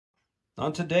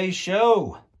On today's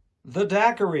show, the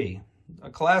Daiquiri, a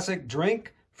classic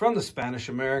drink from the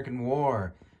Spanish-American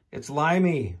War. It's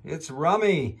limey, it's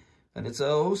rummy, and it's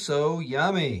oh so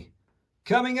yummy.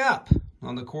 Coming up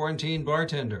on the Quarantine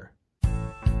Bartender.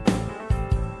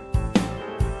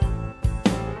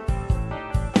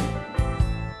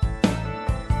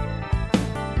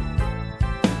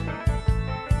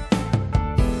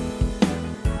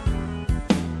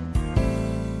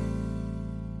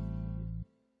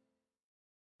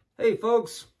 Hey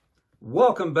folks,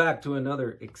 welcome back to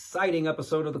another exciting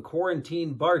episode of the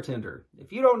Quarantine Bartender.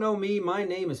 If you don't know me, my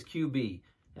name is QB,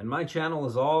 and my channel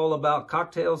is all about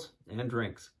cocktails and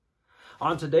drinks.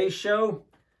 On today's show,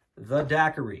 the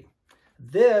Daiquiri.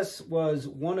 This was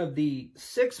one of the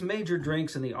 6 major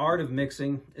drinks in the art of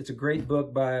mixing. It's a great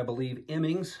book by, I believe,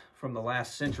 Emmings from the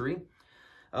last century.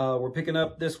 We're picking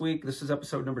up this week. This is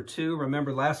episode number 2.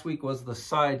 Remember, last week was the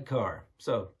sidecar.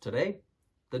 So today,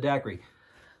 the Daiquiri.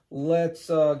 Let's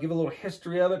give a little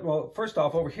history of it. Well, first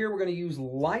off, over here, we're going to use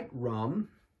light rum,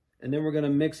 and then we're going to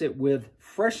mix it with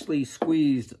freshly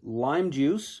squeezed lime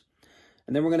juice,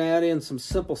 and then we're going to add in some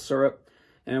simple syrup,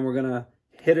 and we're going to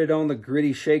hit it on the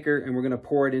gritty shaker, and we're going to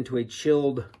pour it into a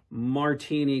chilled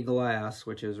martini glass,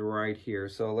 which is right here.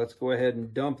 So let's go ahead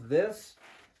and dump this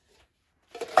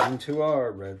into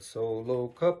our red Solo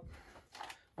cup.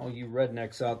 All you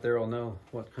rednecks out there will know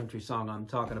what country song I'm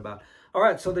talking about. All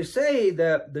right, so they say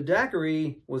that the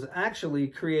Daiquiri was actually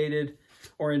created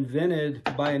or invented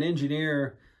by an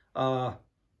engineer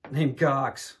named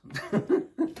Cox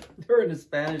during the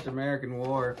Spanish-American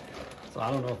War. So I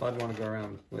don't know if I'd want to go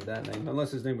around with that name,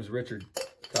 unless his name was Richard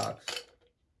Cox.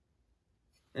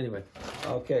 Anyway,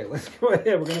 okay, let's go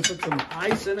ahead. We're going to put some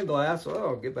ice in a glass.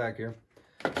 Oh, get back here.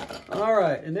 All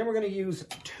right, and then we're going to use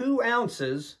 2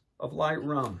 ounces of light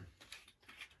rum.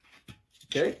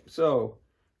 Okay, so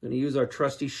we're going to use our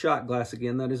trusty shot glass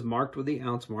again. That is marked with the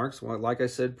ounce marks. Well, like I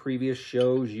said, previous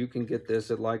shows, you can get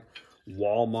this at like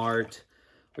Walmart,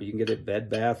 or you can get it at Bed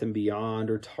Bath &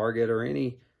 Beyond or Target or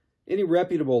any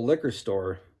reputable liquor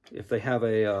store. If they have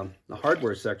a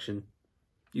hardware section,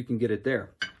 you can get it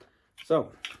there.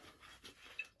 So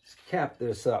let's cap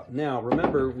this up. Now,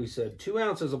 remember, we said 2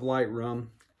 ounces of light rum.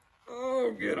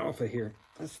 Oh, get off of here.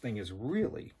 This thing is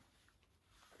really...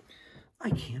 I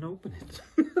can't open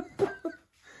it.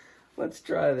 Let's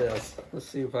try this. Let's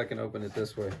see if I can open it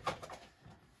this way.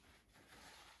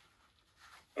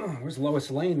 Oh, where's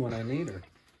Lois Lane when I need her?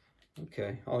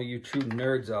 Okay, all you true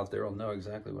nerds out there will know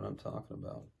exactly what I'm talking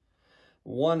about.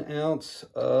 1 ounce,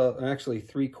 actually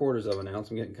 3/4 of an ounce.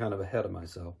 I'm getting kind of ahead of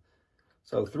myself.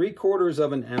 So 3/4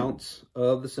 of an ounce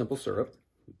of the simple syrup.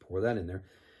 Pour that in there.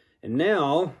 And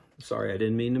now, sorry, I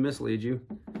didn't mean to mislead you.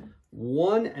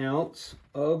 1 ounce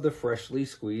of the freshly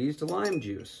squeezed lime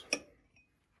juice.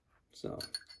 So,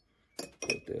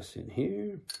 put this in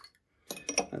here.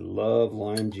 I love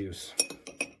lime juice.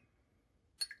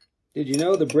 Did you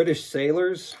know the British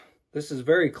sailors, this is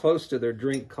very close to their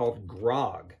drink called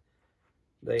grog.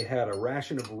 They had a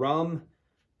ration of rum,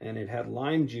 and it had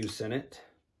lime juice in it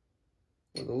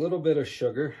with a little bit of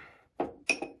sugar.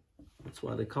 That's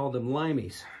why they called them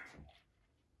limeys.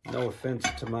 No offense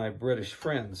to my British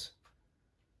friends,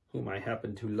 whom I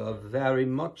happen to love very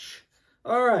much.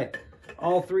 All right,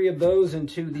 all 3 of those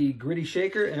into the gritty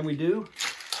shaker, and we do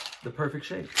the perfect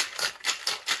shake.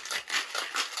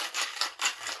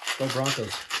 Go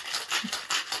Broncos.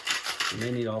 And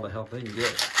they need all the help they can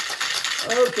get.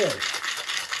 Okay,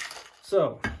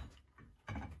 so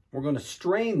we're going to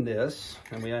strain this,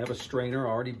 and we have a strainer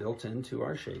already built into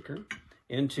our shaker,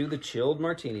 into the chilled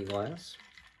martini glass.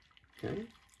 Okay.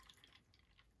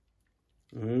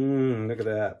 Look at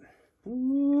that.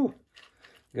 Ooh,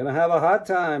 gonna have a hot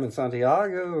time in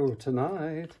Santiago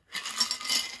tonight.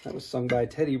 That was sung by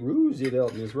Teddy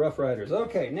Roosevelt and his Rough Riders.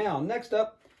 Okay, now, next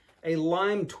up, a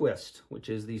lime twist, which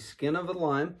is the skin of a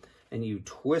lime, and you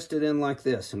twist it in like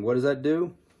this. And what does that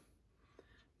do?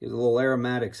 There's a little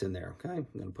aromatics in there, okay? I'm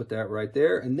gonna put that right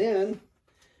there. And then,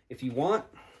 if you want,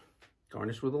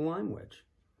 garnish with a lime wedge,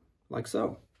 like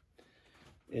so.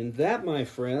 And that, my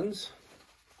friends,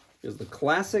 is the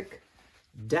classic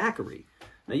Daiquiri.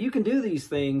 Now, you can do these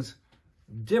things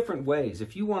different ways.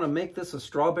 If you want to make this a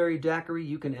strawberry Daiquiri,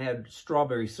 you can add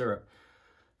strawberry syrup.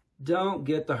 Don't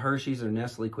get the Hershey's or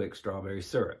Nestle Quick strawberry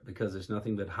syrup, because it's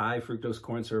nothing but high fructose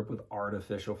corn syrup with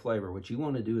artificial flavor. What you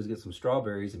want to do is get some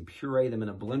strawberries and puree them in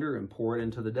a blender and pour it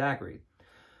into the Daiquiri.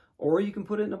 Or you can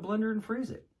put it in a blender and freeze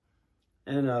it.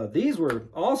 And these were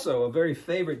also a very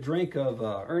favorite drink of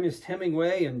Ernest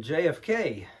Hemingway and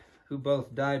JFK, who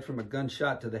both died from a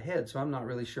gunshot to the head. So I'm not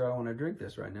really sure I want to drink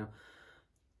this right now.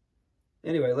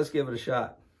 Anyway, let's give it a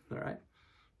shot. All right.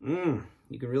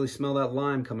 You can really smell that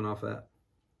lime coming off that.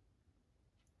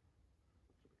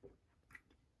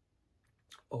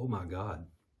 Oh my God.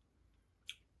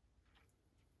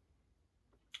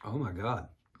 Oh my God.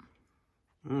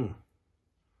 Oh,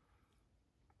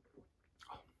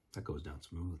 that goes down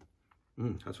smooth.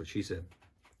 That's what she said.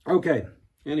 Okay,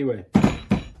 anyway.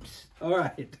 All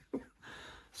right.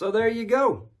 So there you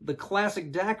go. The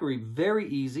classic daiquiri, very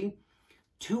easy.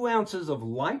 2 ounces of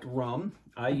light rum.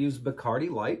 I use Bacardi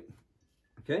Light.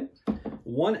 Okay.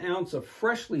 1 ounce of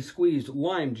freshly squeezed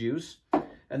lime juice.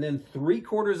 And then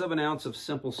 3/4 of an ounce of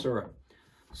simple syrup.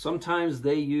 Sometimes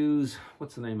they use,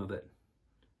 what's the name of it?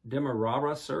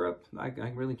 Demerara syrup. I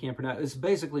really can't pronounce it. It's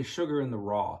basically sugar in the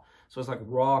raw. So it's like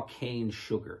raw cane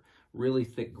sugar, really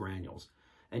thick granules.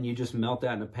 And you just melt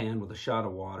that in a pan with a shot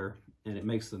of water, and it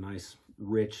makes the nice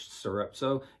rich syrup.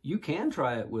 So you can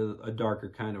try it with a darker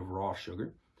kind of raw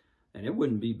sugar, and it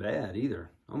wouldn't be bad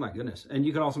either. Oh my goodness. And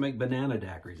you can also make banana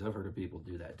daiquiris. I've heard of people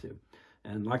do that too.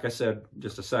 And like I said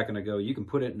just a second ago, you can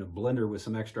put it in a blender with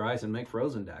some extra ice and make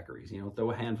frozen daiquiris. You know,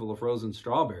 throw a handful of frozen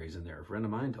strawberries in there. A friend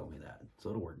of mine told me that, so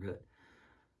it'll work good.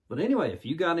 But anyway, if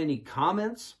you got any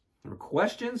comments or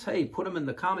questions, hey, put them in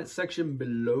the comment section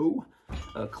below.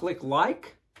 Click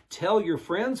like, tell your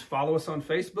friends, follow us on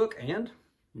Facebook, and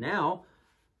now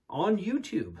on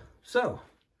YouTube. So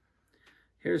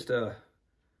here's to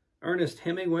Ernest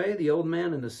Hemingway, The Old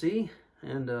Man and the Sea,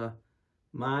 and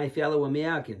my fellow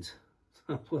Americans.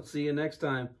 We'll see you next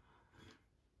time.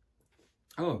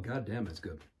 Oh, goddamn, it's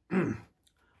good.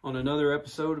 On another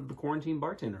episode of The Quarantine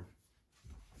Bartender.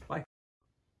 Bye.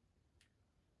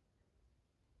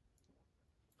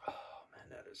 Oh, man,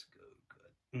 that is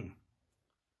good.